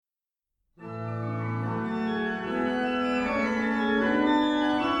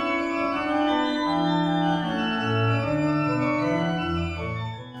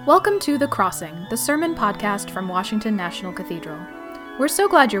Welcome to The Crossing, the sermon podcast from Washington National Cathedral. We're so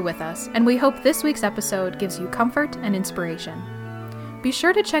glad you're with us, and we hope this week's episode gives you comfort and inspiration. Be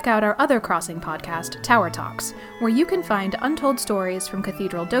sure to check out our other Crossing podcast, Tower Talks, where you can find untold stories from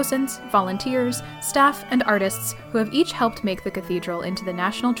cathedral docents, volunteers, staff, and artists who have each helped make the cathedral into the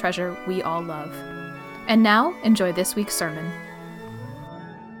national treasure we all love. And now, enjoy this week's sermon.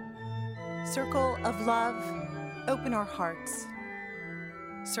 Circle of love, open our hearts.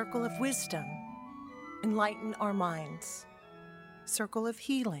 Circle of wisdom, enlighten our minds. Circle of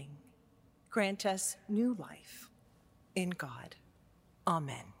healing, grant us new life in God.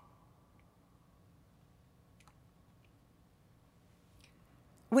 Amen.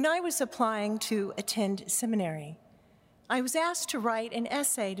 When I was applying to attend seminary, I was asked to write an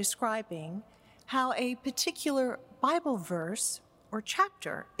essay describing how a particular Bible verse or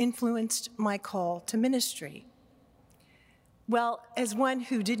chapter influenced my call to ministry. Well, as one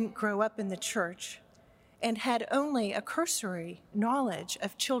who didn't grow up in the church and had only a cursory knowledge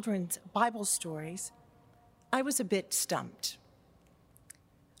of children's Bible stories, I was a bit stumped.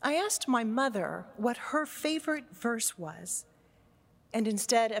 I asked my mother what her favorite verse was, and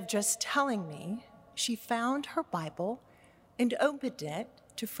instead of just telling me, she found her Bible and opened it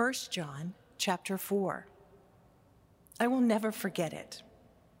to 1 John chapter 4. I will never forget it.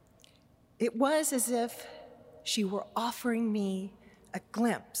 It was as if she were offering me a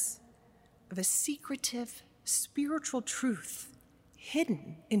glimpse of a secretive spiritual truth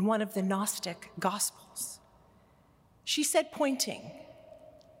hidden in one of the Gnostic Gospels. She said, pointing,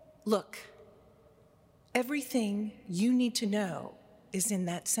 "Look, everything you need to know is in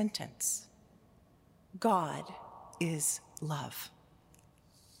that sentence. God is love."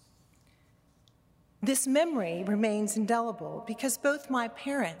 This memory remains indelible because both my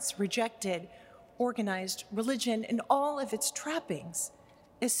parents rejected organized religion and all of its trappings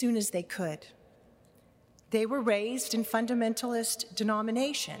as soon as they could. They were raised in fundamentalist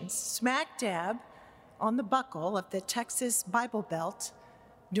denominations, smack dab on the buckle of the Texas Bible Belt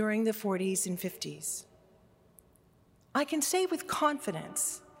during the 40s and 50s. I can say with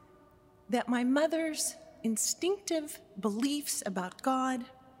confidence that my mother's instinctive beliefs about God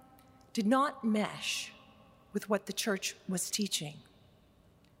did not mesh with what the church was teaching.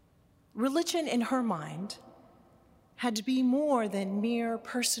 Religion, in her mind, had to be more than mere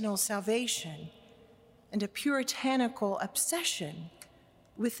personal salvation and a puritanical obsession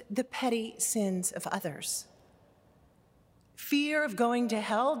with the petty sins of others. Fear of going to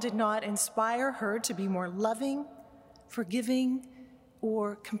hell did not inspire her to be more loving, forgiving,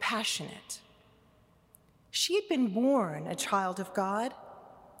 or compassionate. She had been born a child of God.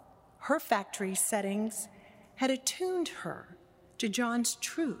 Her factory settings had attuned her to John's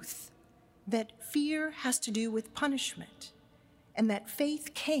truth that fear has to do with punishment and that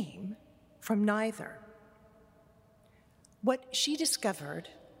faith came from neither. What she discovered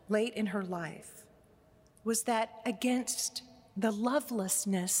late in her life was that against the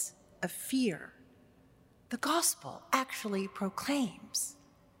lovelessness of fear, the gospel actually proclaims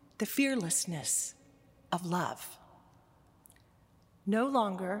the fearlessness of love. No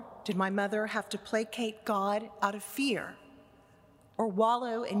longer did my mother have to placate God out of fear or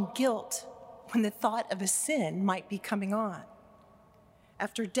wallow in guilt when the thought of a sin might be coming on.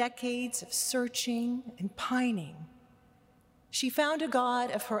 After decades of searching and pining, she found a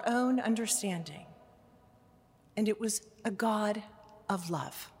God of her own understanding, and it was a God of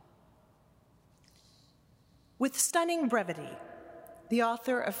love. With stunning brevity, the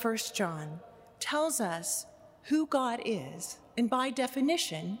author of 1 John tells us who God is, and by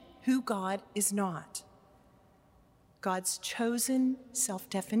definition, who God is not. God's chosen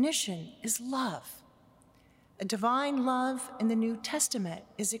self-definition is love. A divine love in the New Testament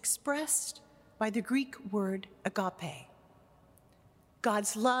is expressed by the Greek word agape.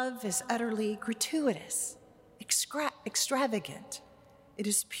 God's love is utterly gratuitous, extravagant. It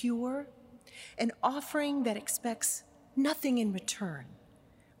is pure, an offering that expects nothing in return,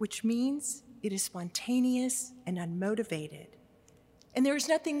 which means it is spontaneous and unmotivated, and there is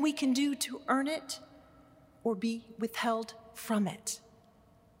nothing we can do to earn it or be withheld from it.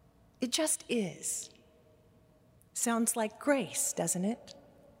 It just is. Sounds like grace, doesn't it?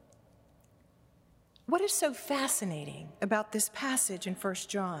 What is so fascinating about this passage in 1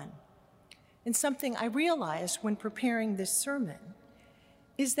 John, and something I realized when preparing this sermon,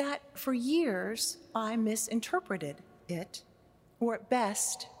 is that for years I misinterpreted it, or at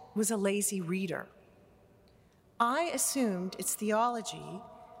best was a lazy reader. I assumed its theology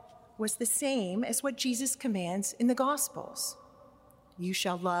was the same as what Jesus commands in the Gospels. You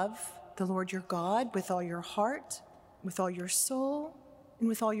shall love the Lord your God with all your heart, with all your soul, and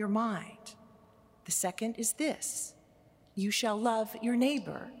with all your mind. The second is this: you shall love your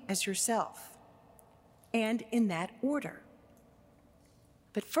neighbor as yourself. And in that order.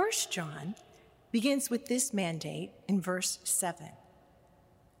 But 1 John begins with this mandate in verse 7.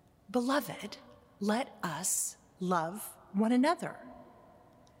 Beloved, let us love one another.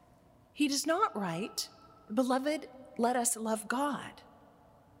 He does not write, Beloved, let us love God.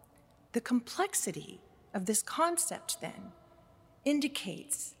 The complexity of this concept, then,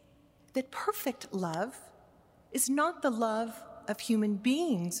 indicates that perfect love is not the love of human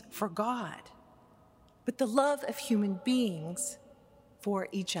beings for God, but the love of human beings for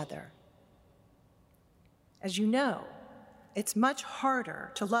each other. As you know, it's much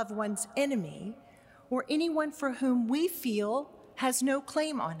harder to love one's enemy or anyone for whom we feel has no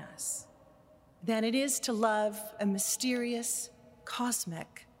claim on us than it is to love a mysterious,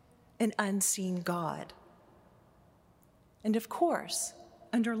 cosmic, and unseen God. And of course,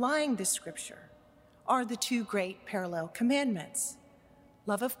 underlying this scripture are the two great parallel commandments,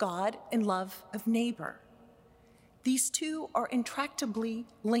 love of God and love of neighbor. These two are intractably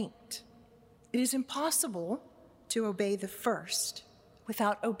linked. It is impossible to obey the first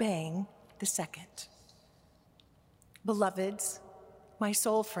without obeying the second. Beloveds, my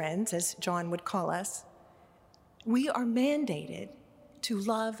soul friends, as John would call us, we are mandated to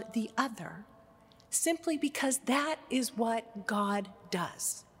love the other simply because that is what God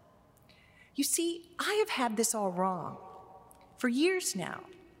does. You see, I have had this all wrong. For years now,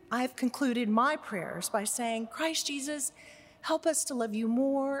 I have concluded my prayers by saying, Christ Jesus, help us to love you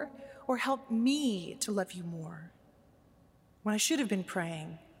more, or help me to love you more. When I should have been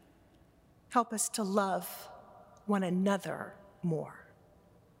praying, help us to love one another more.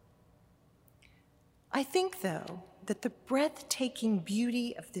 I think, though, that the breathtaking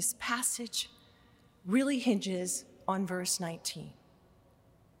beauty of this passage really hinges on verse 19.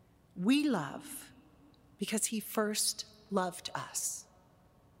 We love because he first loved us.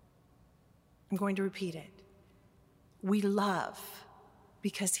 I'm going to repeat it. We love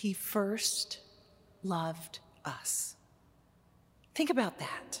because he first loved us. Think about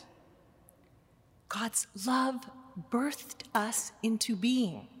that. God's love birthed us into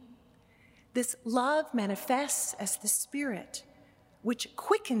being. This love manifests as the Spirit, which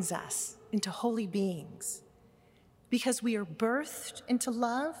quickens us into holy beings. Because we are birthed into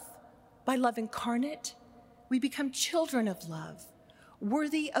love, by love incarnate, we become children of love,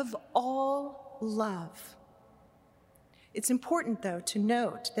 worthy of all love. It's important, though, to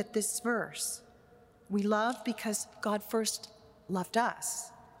note that this verse, we love because God first loved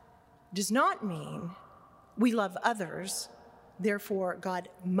us, does not mean we love others, therefore God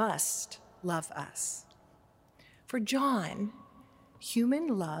must love us. For John,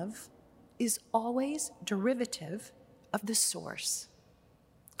 human love is always derivative of the source,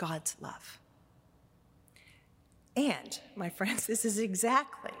 God's love. And, my friends, this is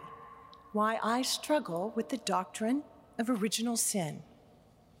exactly why I struggle with the doctrine of original sin.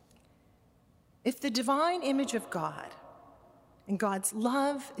 If the divine image of God and God's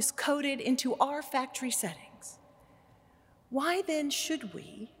love is coded into our factory settings, why then should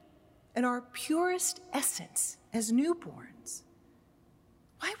we, in our purest essence as newborns,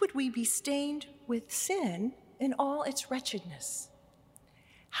 why would we be stained with sin in all its wretchedness?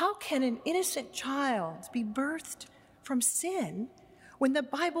 How can an innocent child be birthed from sin when the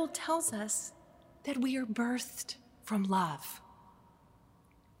Bible tells us that we are birthed from love?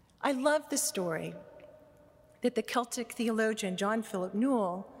 I love the story that the Celtic theologian John Philip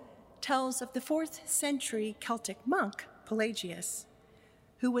Newell tells of the 4th century Celtic monk Pelagius,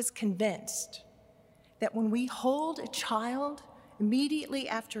 who was convinced that when we hold a child immediately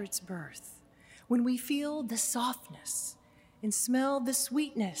after its birth, when we feel the softness and smell the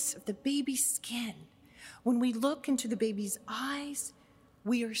sweetness of the baby's skin, when we look into the baby's eyes,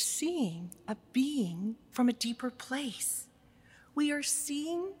 we are seeing a being from a deeper place. We are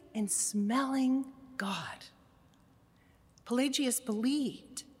seeing and smelling God. Pelagius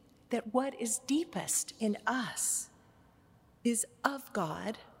believed that what is deepest in us is of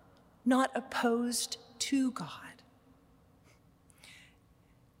God, not opposed to God.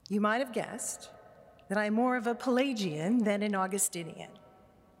 You might have guessed that I'm more of a Pelagian than an Augustinian,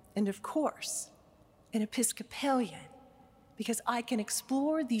 and of course, an Episcopalian, because I can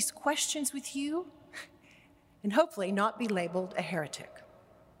explore these questions with you and hopefully not be labeled a heretic.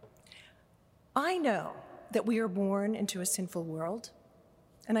 I know that we are born into a sinful world,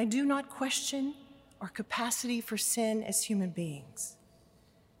 and I do not question our capacity for sin as human beings.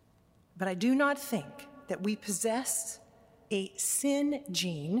 But I do not think that we possess a sin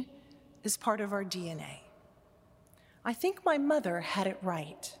gene as part of our DNA. I think my mother had it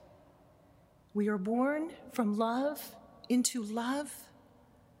right. We are born from love into love,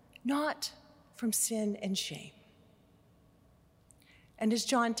 not from sin and shame. And as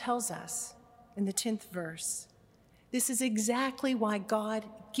John tells us in the 10th verse, this is exactly why God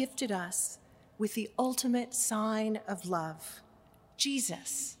gifted us with the ultimate sign of love,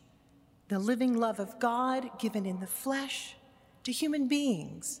 Jesus, the living love of God given in the flesh to human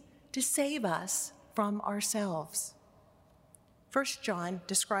beings to save us from ourselves. 1 John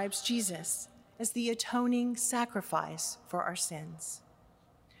describes Jesus as the atoning sacrifice for our sins.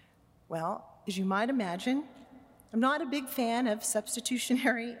 Well, as you might imagine, I'm not a big fan of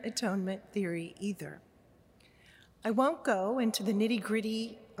substitutionary atonement theory either. I won't go into the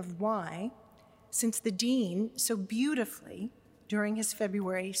nitty-gritty of why, since the dean so beautifully during his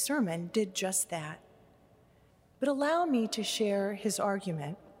February sermon did just that. But allow me to share his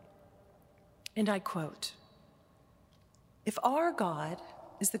argument, and I quote, "If our God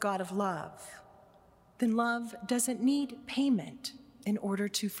is the God of love, then love doesn't need payment in order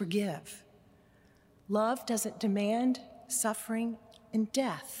to forgive. Love doesn't demand suffering and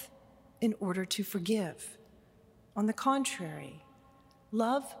death in order to forgive. On the contrary,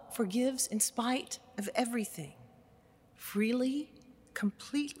 love forgives in spite of everything, freely,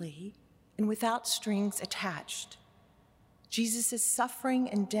 completely, and without strings attached. Jesus' suffering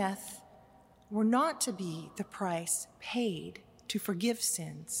and death were not to be the price paid to forgive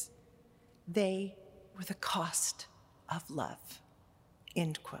sins. They were the cost of love."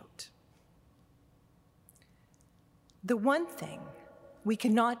 End quote. The one thing we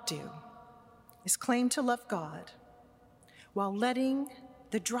cannot do is claim to love God while letting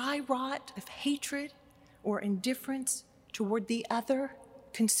the dry rot of hatred or indifference toward the other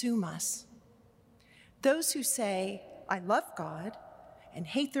consume us. Those who say, "I love God," and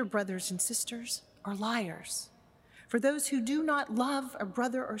hate their brothers and sisters are liars. For those who do not love a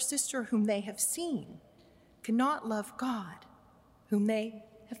brother or sister whom they have seen cannot love God whom they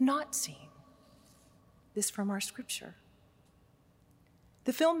have not seen. This from our scripture.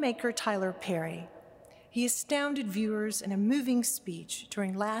 The filmmaker Tyler Perry, he astounded viewers in a moving speech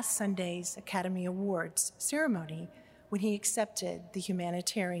during last Sunday's Academy Awards ceremony when he accepted the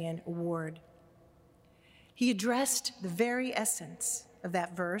Humanitarian Award. He addressed the very essence of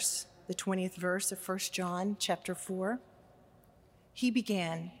that verse, the 20th verse of 1 John chapter 4. He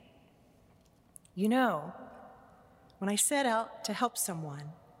began, "You know, when I set out to help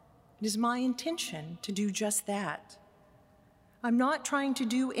someone, it is my intention to do just that. I'm not trying to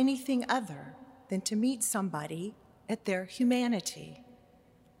do anything other than to meet somebody at their humanity.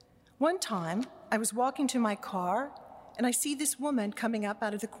 One time, I was walking to my car, and I see this woman coming up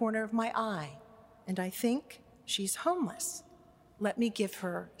out of the corner of my eye, and I think she's homeless. Let me give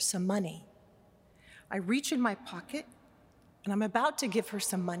her some money. I reach in my pocket, and I'm about to give her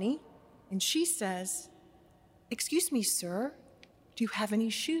some money, and she says, 'Excuse me, sir, do you have any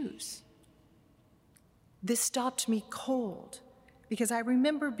shoes?' This stopped me cold because I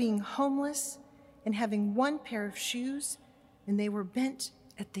remember being homeless and having one pair of shoes, and they were bent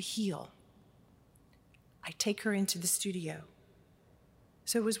at the heel. I take her into the studio.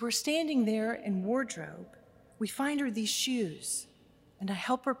 So as we're standing there in wardrobe, we find her these shoes, and I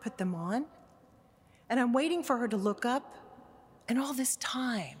help her put them on, and I'm waiting for her to look up, and all this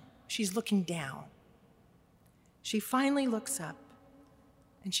time, she's looking down. She finally looks up,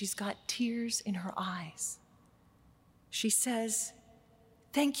 and she's got tears in her eyes. She says,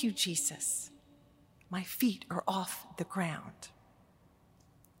 'Thank you, Jesus. My feet are off the ground.'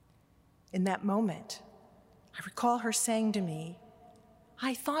 In that moment, I recall her saying to me,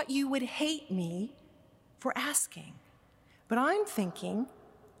 'I thought you would hate me for asking, but I'm thinking,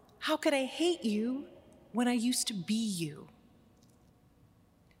 how could I hate you when I used to be you?'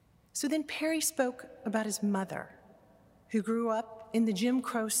 So then Perry spoke about his mother, who grew up in the Jim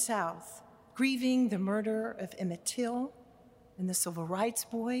Crow South, grieving the murder of Emmett Till and the Civil Rights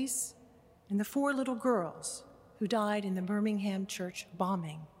Boys and the 4 little girls who died in the Birmingham church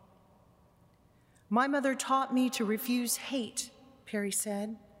bombing. 'My mother taught me to refuse hate,' Perry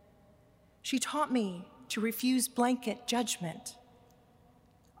said. 'She taught me to refuse blanket judgment.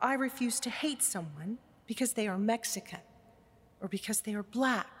 I refuse to hate someone because they are Mexican or because they are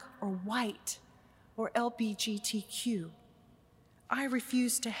black or white or LGBTQ. I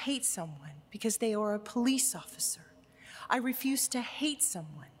refuse to hate someone because they are a police officer. I refuse to hate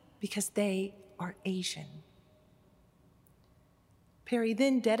someone because they are Asian.' Perry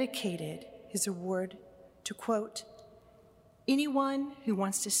then dedicated his award to, quote, 'anyone who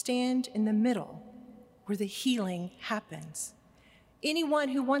wants to stand in the middle where the healing happens, anyone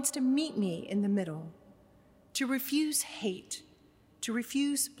who wants to meet me in the middle, to refuse hate, to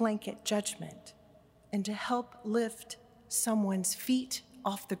refuse blanket judgment, and to help lift someone's feet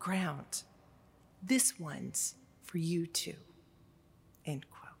off the ground. This one's for you too." End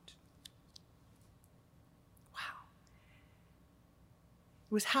quote. Wow.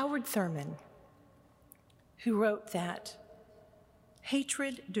 It was Howard Thurman who wrote that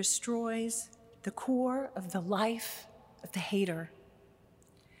hatred destroys the core of the life of the hater.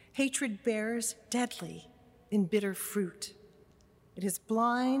 Hatred bears deadly and bitter fruit. It is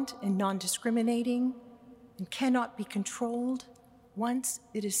blind and non-discriminating and cannot be controlled once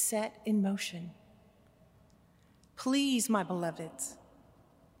it is set in motion. Please, my beloveds,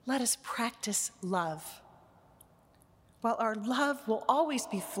 let us practice love. While our love will always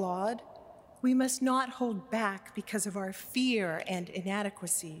be flawed, we must not hold back because of our fear and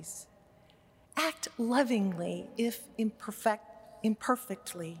inadequacies. Act lovingly, if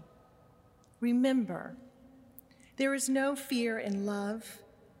imperfectly. Remember, there is no fear in love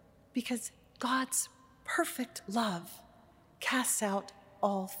because God's perfect love casts out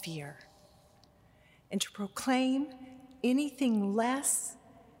all fear. And to proclaim anything less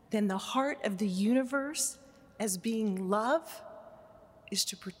than the heart of the universe as being love is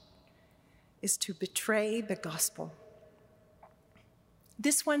to betray the gospel.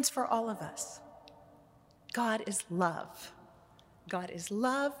 This one's for all of us. God is love. God is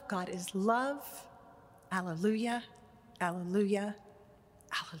love. God is love. Alleluia, alleluia,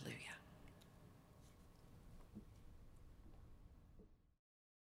 alleluia.